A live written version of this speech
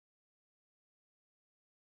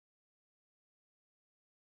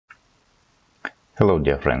Hello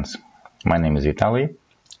dear friends, my name is Vitaly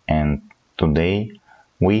and today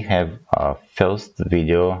we have a first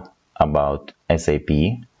video about SAP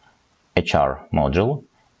HR module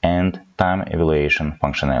and time evaluation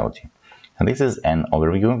functionality. And this is an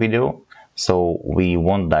overview video, so we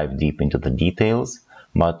won't dive deep into the details,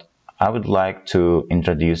 but I would like to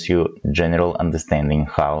introduce you general understanding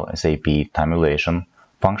how SAP time evaluation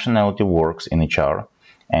functionality works in HR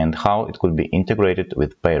and how it could be integrated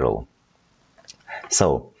with payroll.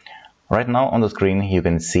 So, right now on the screen you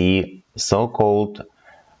can see so-called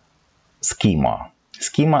schema.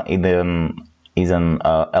 Schema is an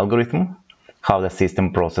algorithm how the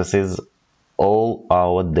system processes all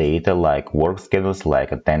our data like work schedules,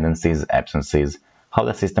 like attendances, absences, how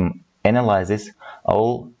the system analyzes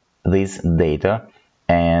all this data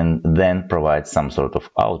and then provides some sort of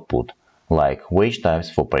output like wage types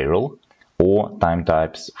for payroll or time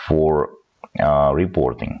types for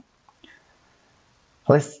reporting.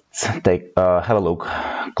 Let's have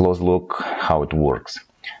a close look how it works.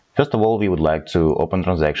 First of all, we would like to open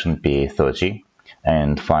transaction PA30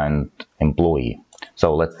 and find employee.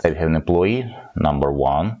 So let's say we have an employee, number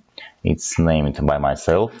 1. It's named by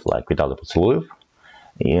myself, like Vitaly Potsuluev.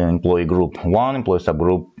 Employee group 1, employee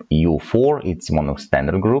subgroup U4, it's one of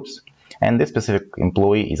standard groups. And this specific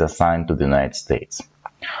employee is assigned to the United States.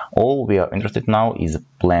 All we are interested now is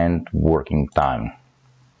planned working time.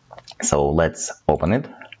 So let's open it.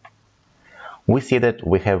 We see that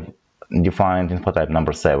we have defined info type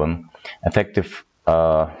number 7, effective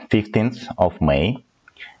 15th of May.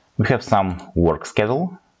 We have some work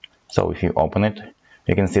schedule. So if you open it,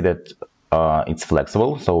 you can see that it's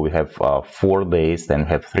flexible. So we have 4 days, then we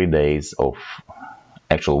have 3 days of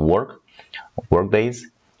actual work days,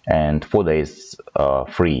 and 4 days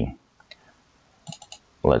free.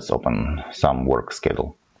 Let's open some work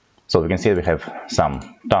schedule. So we can see we have some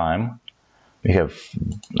time, we have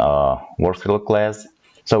work schedule class,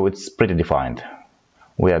 so it's pretty defined.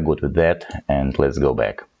 We are good with that, and let's go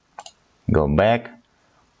back.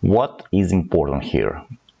 What is important here?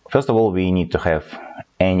 First of all, we need to have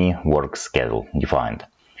any work schedule defined,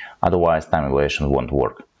 otherwise time evaluation won't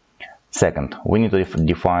work. Second, we need to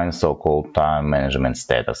define so-called time management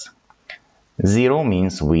status. 0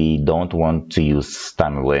 means we don't want to use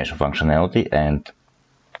time evaluation functionality, and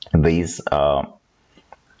these time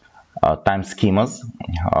schemas,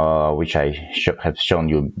 which I have shown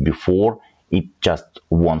you before, it just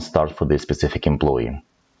won't start for this specific employee.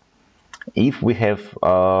 If we have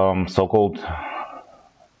so-called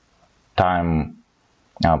time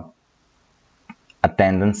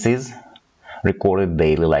attendances recorded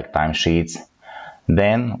daily like timesheets,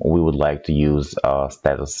 then we would like to use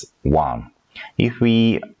status 1. If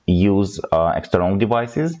we use external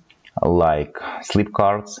devices like sleep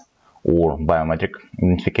cards or biometric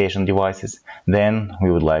identification devices, then we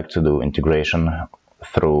would like to do integration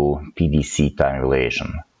through PDC time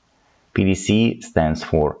evaluation. PDC stands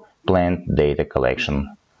for Planned Data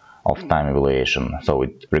Collection of Time Evaluation. So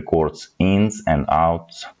it records ins and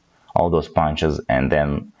outs, all those punches, and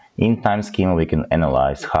then in time schema we can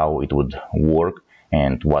analyze how it would work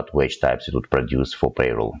and what wage types it would produce for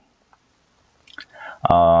payroll.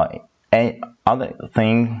 Other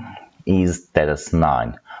thing is status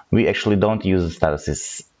 9. We actually don't use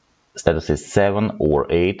statuses 7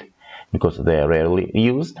 or 8 because they are rarely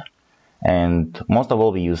used, and most of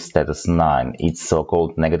all we use status 9. It's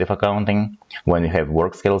so-called negative accounting, when you have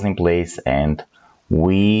work schedules in place and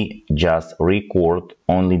we just record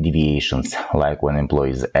only deviations, like when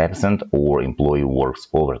employee is absent or employee works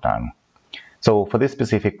overtime. So for this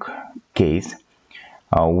specific case,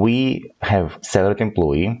 we have salaried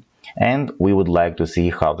employee, and we would like to see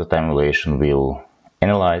how the time evaluation will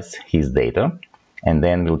analyze his data, and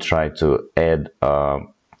then we'll try to add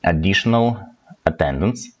additional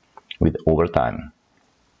attendance with overtime.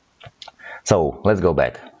 So let's go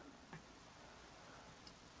back.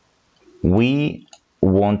 We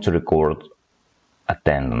want to record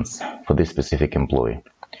attendance for this specific employee.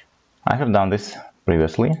 I have done this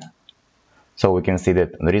previously, so we can see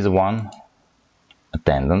that there is one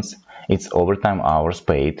attendance. It's overtime hours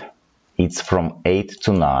paid. It's from 8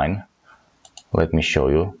 to 9. Let me show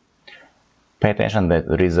you. Pay attention that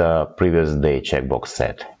there is a previous day checkbox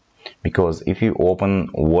set, because if you open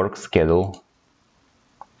work schedule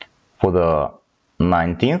for the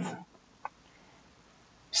 19th,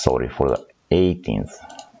 sorry, for the 18th,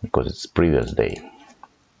 because it's previous day,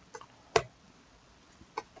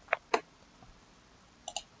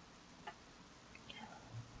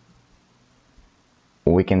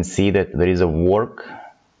 we can see that there is a work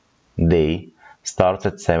day starts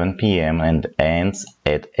at 7 p.m. and ends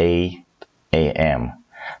at 8 a.m.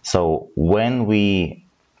 So when we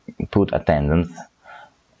put attendance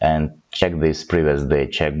and check this previous day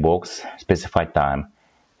checkbox, specify time,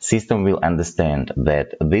 system will understand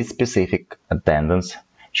that this specific attendance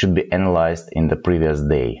should be analyzed in the previous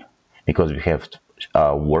day, because we have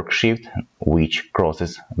a work shift which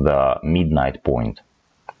crosses the midnight point.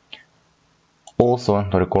 Also,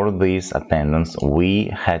 to record this attendance, we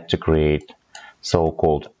had to create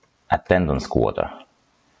so-called attendance quota.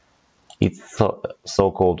 It's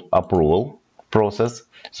so-called approval process.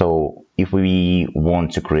 So if we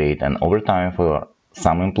want to create an overtime for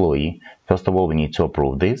some employee, first of all we need to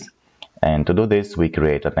approve this, and to do this we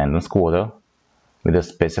create attendance quota with the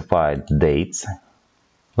specified dates,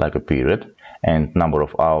 like a period, and number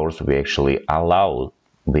of hours we actually allow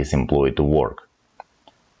this employee to work.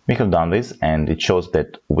 We have done this, and it shows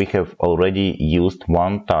that we have already used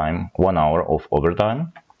 1 hour of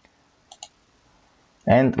overtime.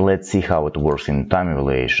 And let's see how it works in time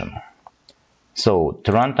evaluation. So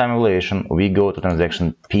to run time evaluation, we go to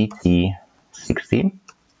transaction PT60.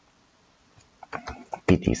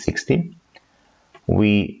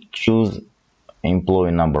 We choose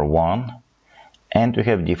employee number 1, and we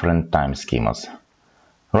have different time schemas.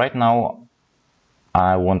 Right now,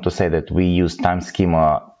 I want to say that we use time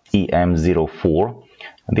schema TM04.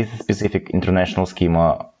 This specific international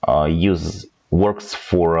schema works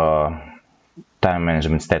for time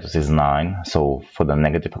management status is 9, so for the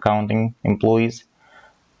negative accounting employees.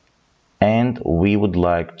 And we would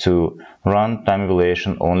like to run time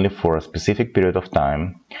evaluation only for a specific period of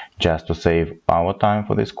time, just to save our time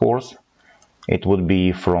for this course. It would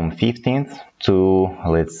be from 15th to,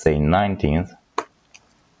 let's say, 19th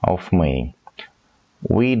of May.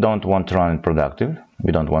 We don't want to run it productive,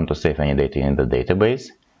 we don't want to save any data in the database,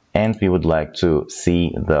 and we would like to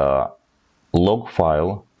see the log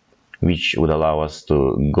file, which would allow us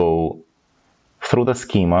to go through the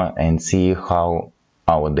schema and see how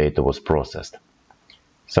our data was processed.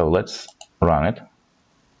 So let's run it.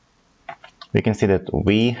 We can see that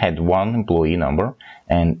we had 1 employee number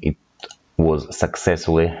and it was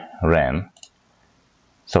successfully ran.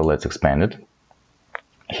 So let's expand it.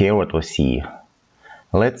 Here what we see.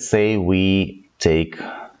 Let's say we take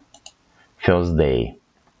first day.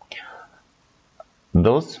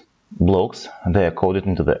 Those blocks, they are coded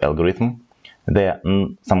into the algorithm. They are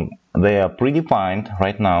predefined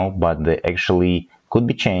right now, but they actually could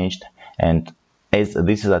be changed, and as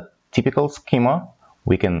this is a typical schema,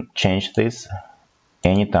 we can change this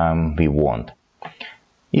anytime we want.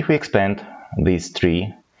 If we expand this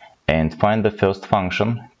tree and find the first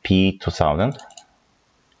function, P2000,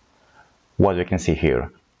 what we can see here,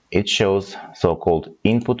 it shows so-called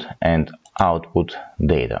input and output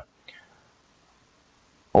data.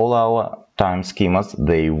 All our time schemas,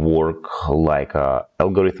 they work like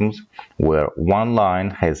algorithms, where one line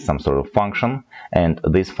has some sort of function, and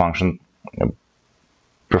this function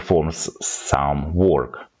performs some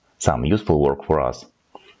work, some useful work for us.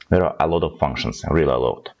 There are a lot of functions, really a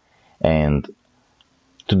lot. And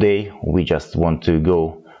today we just want to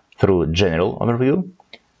go through general overview.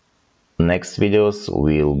 Next videos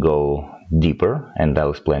we'll go deeper and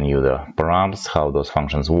I'll explain you the params, how those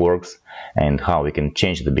functions works, and how we can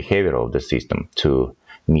change the behavior of the system to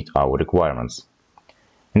meet our requirements.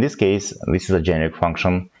 In this case, this is a generic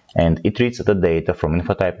function and it reads the data from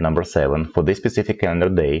info type number 7 for this specific calendar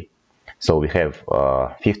day. So we have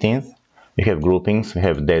 15th, we have groupings, we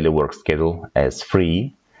have daily work schedule as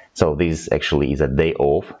free. So this actually is a day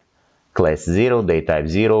off. Class 0, day type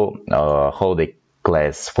 0, holiday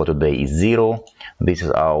class for today is 0. This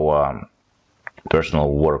is our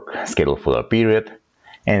personal work schedule for the period,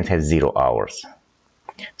 and it has 0 hours.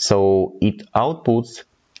 So it outputs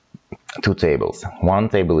 2 tables. One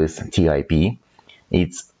table is TIP,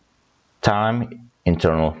 it's time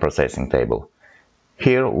internal processing table.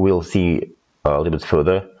 Here we'll see a little bit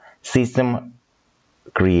further. System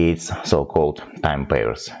creates so-called time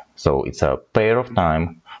pairs. So it's a pair of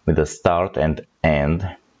time with the start and end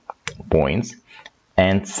points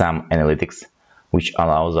and some analytics, which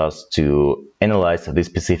allows us to analyze this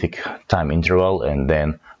specific time interval and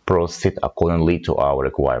then process it accordingly to our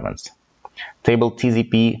requirements. Table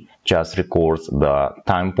TZP just records the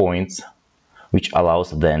time points, which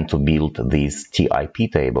allows then to build this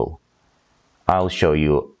TIP table. I'll show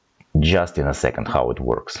you just in a second how it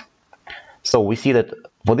works. So we see that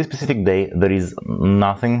for this specific day there is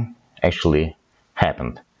nothing actually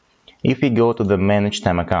happened. If we go to the manage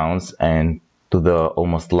time accounts and to the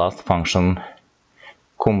almost last function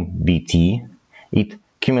COMBT, it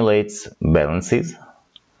accumulates balances.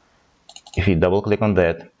 If we double click on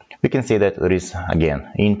that, we can see that there is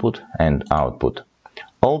again input and output.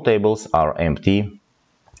 All tables are empty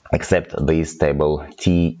except this table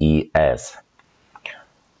TES.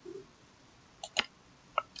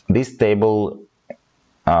 This table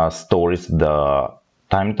stores the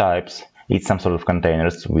time types. It's some sort of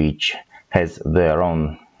containers which has their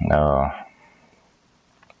own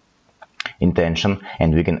intention,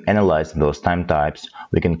 and we can analyze those time types.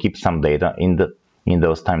 We can keep some data in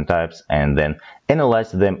those time types and then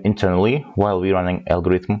analyze them internally while we're running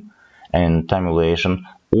algorithm and time evaluation,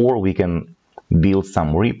 or we can build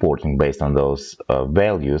some reporting based on those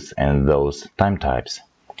values and those time types.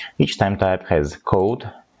 Each time type has code,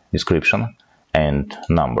 description, and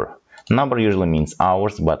number. Number usually means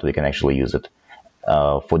hours, but we can actually use it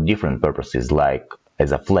for different purposes, like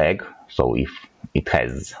as a flag. So if it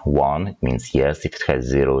has 1, it means yes. If it has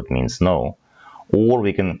 0, it means no. Or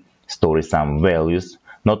we can store some values,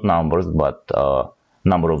 not numbers, but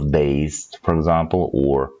number of days, for example,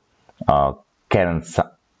 or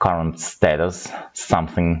current status,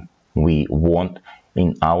 something we want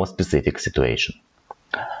in our specific situation.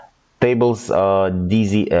 Tables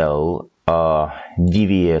DZL,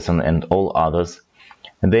 DVS, and all others,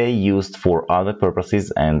 they're used for other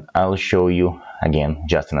purposes, and I'll show you again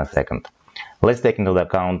just in a second. Let's take into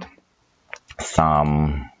account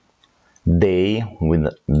some day with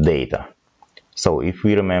data. So if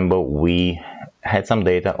we remember, we had some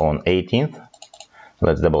data on 18th.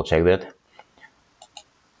 Let's double check that.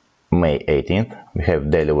 May 18th, we have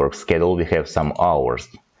daily work schedule, we have some hours,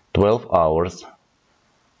 12 hours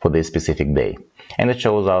for this specific day. And it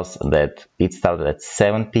shows us that it started at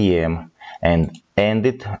 7 p.m. and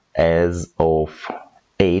ended as of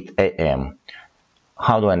 8 a.m.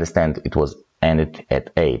 How do I understand it was ended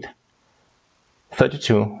at 8?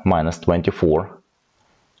 32 minus 24,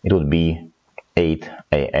 it would be 8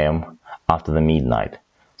 a.m. after the midnight.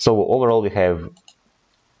 So overall we have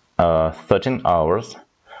 13 hours.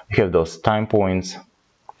 We have those time points,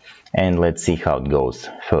 and let's see how it goes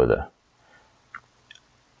further.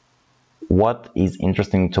 What is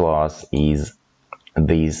interesting to us is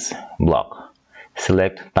this block,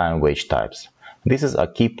 select time wage types. This is a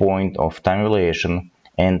key point of time evaluation,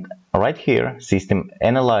 and right here system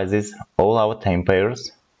analyzes all our time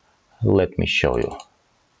pairs. Let me show you.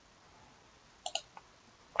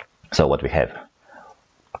 So what we have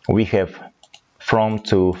from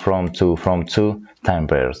to time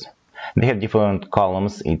pairs. They have different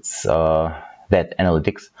columns. It's that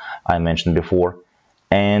analytics I mentioned before,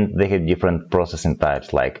 and they have different processing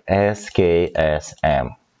types like S, K, S,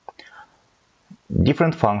 M.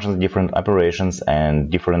 Different functions, different operations, and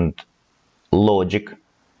different logic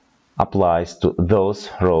applies to those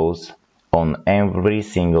rows on every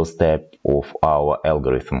single step of our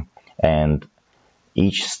algorithm, and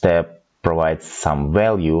each step provides some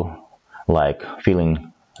value, like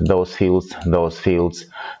filling those fields,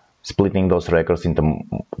 splitting those records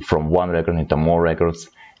from one record into more records,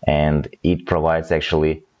 and it provides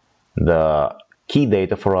actually the key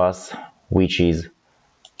data for us, which is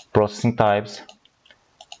processing types,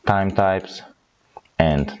 time types,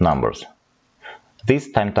 and numbers.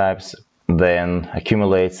 These time types then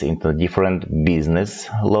accumulates into different business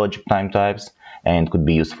logic time types and could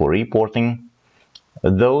be used for reporting.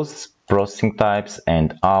 Those processing types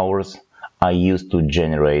and hours are used to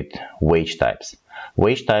generate wage types.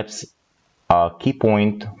 Wage types are a key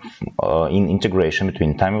point in integration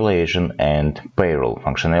between time evaluation and payroll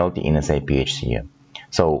functionality in SAP HCM.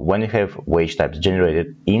 So when you have wage types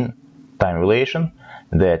generated in time evaluation,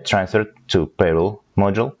 they're transferred to payroll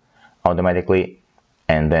module automatically,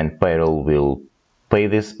 and then payroll will pay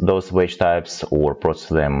those wage types or process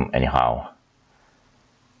them anyhow.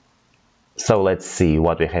 So let's see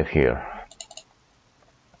what we have here.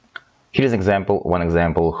 Here's one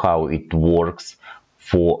example how it works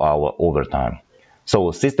for our overtime.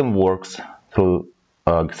 So system goes through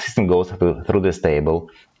this table,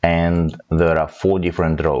 and there are 4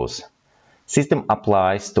 different rows. System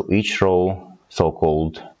applies to each row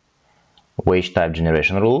so-called wage type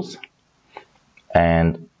generation rules,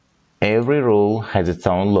 and every rule has its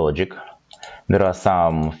own logic. There are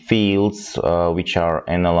some fields which are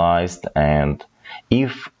analyzed, and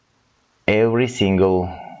if every single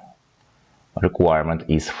requirement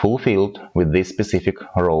is fulfilled with this specific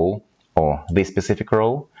row or this specific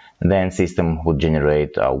row, then system would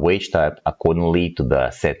generate a wage type accordingly to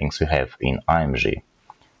the settings we have in IMG.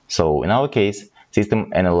 So in our case,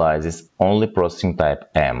 system analyzes only processing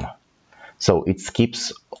type M. So it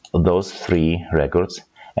skips those 3 records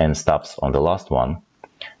and stops on the last one.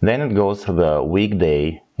 Then it goes through the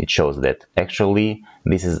weekday. It shows that actually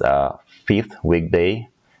this is a 5th weekday,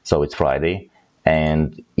 so it's Friday,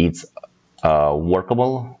 and it's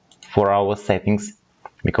workable for our settings.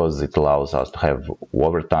 because it allows us to have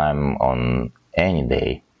overtime on any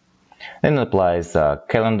day. Then it applies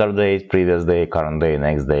calendar date, previous day, current day,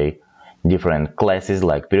 next day, different classes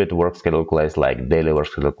like period work schedule class, like daily work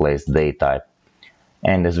schedule class, day type.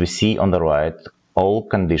 And as we see on the right, all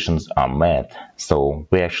conditions are met, so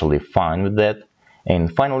we're actually fine with that.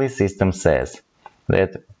 And finally, system says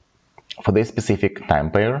that for this specific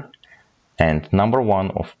time pair and number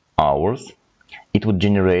one of hours, it would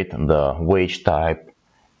generate the wage type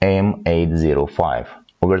M805,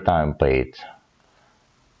 overtime paid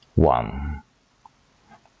 1.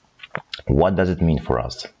 What does it mean for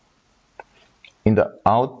us? In the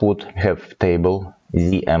output, we have table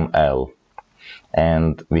ZML,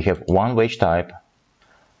 and we have one wage type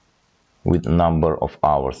with number of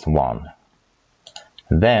hours 1.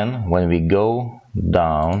 Then, when we go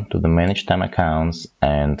down to the manage time accounts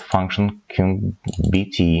and function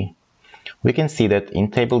QBT, we can see that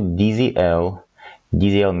in table DZL,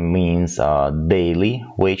 DZL means daily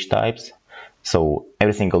wage types. So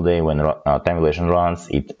every single day when tabulation runs,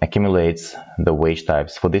 it accumulates the wage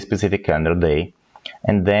types for this specific calendar day,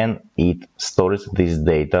 and then it stores this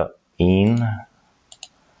data in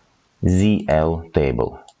ZL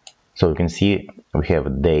table. So you can see we have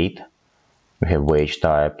a date, we have wage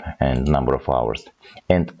type and number of hours.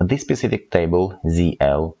 And this specific table,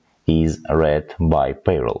 ZL, is read by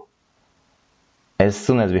payroll. As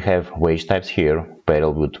soon as we have wage types here,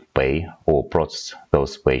 payroll would pay or process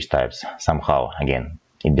those wage types somehow. Again,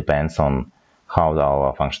 it depends on how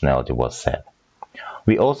our functionality was set.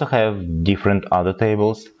 We also have different other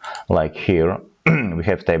tables, like here we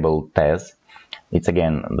have table TES. It's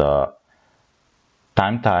again the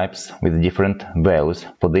time types with different values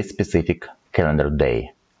for this specific calendar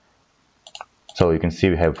day. So you can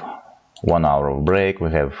see we have 1 hour of break,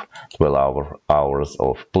 we have 12 hours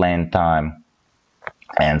of planned time,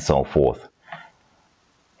 and so forth.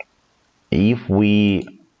 If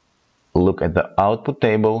we look at the output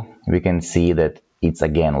table, we can see that it's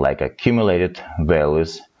again like accumulated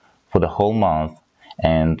values for the whole month,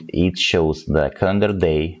 and it shows the calendar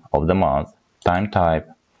day of the month, time type,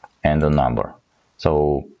 and the number.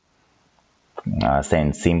 So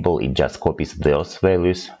saying simple, it just copies those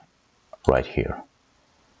values right here.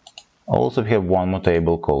 Also, we have one more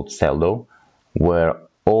table called saldo, where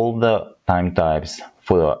all the time types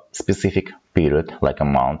for a specific period, like a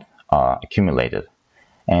month, are accumulated.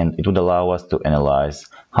 And it would allow us to analyze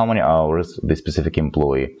how many hours this specific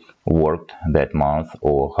employee worked that month,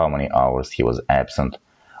 or how many hours he was absent.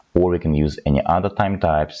 Or we can use any other time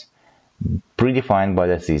types predefined by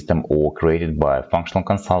the system or created by a functional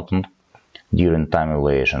consultant during time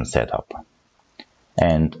evaluation setup.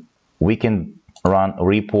 And we can run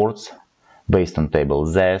reports based on table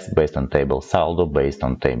ZES, based on table saldo, based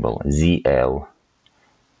on table ZL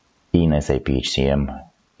in SAP HCM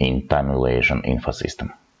in time evaluation info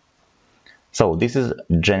system. So this is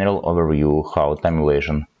general overview how time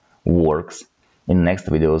evaluation works. In next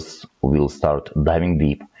videos we'll start diving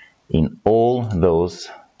deep in all those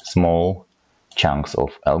small chunks of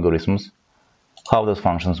algorithms, how those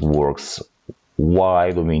functions works,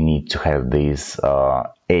 why do we need to have this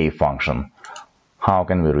A function, how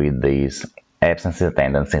can we read these absences,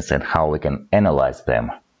 attendances, and how we can analyze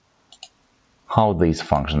them, how this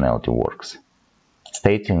functionality works.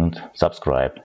 Stay tuned, subscribe,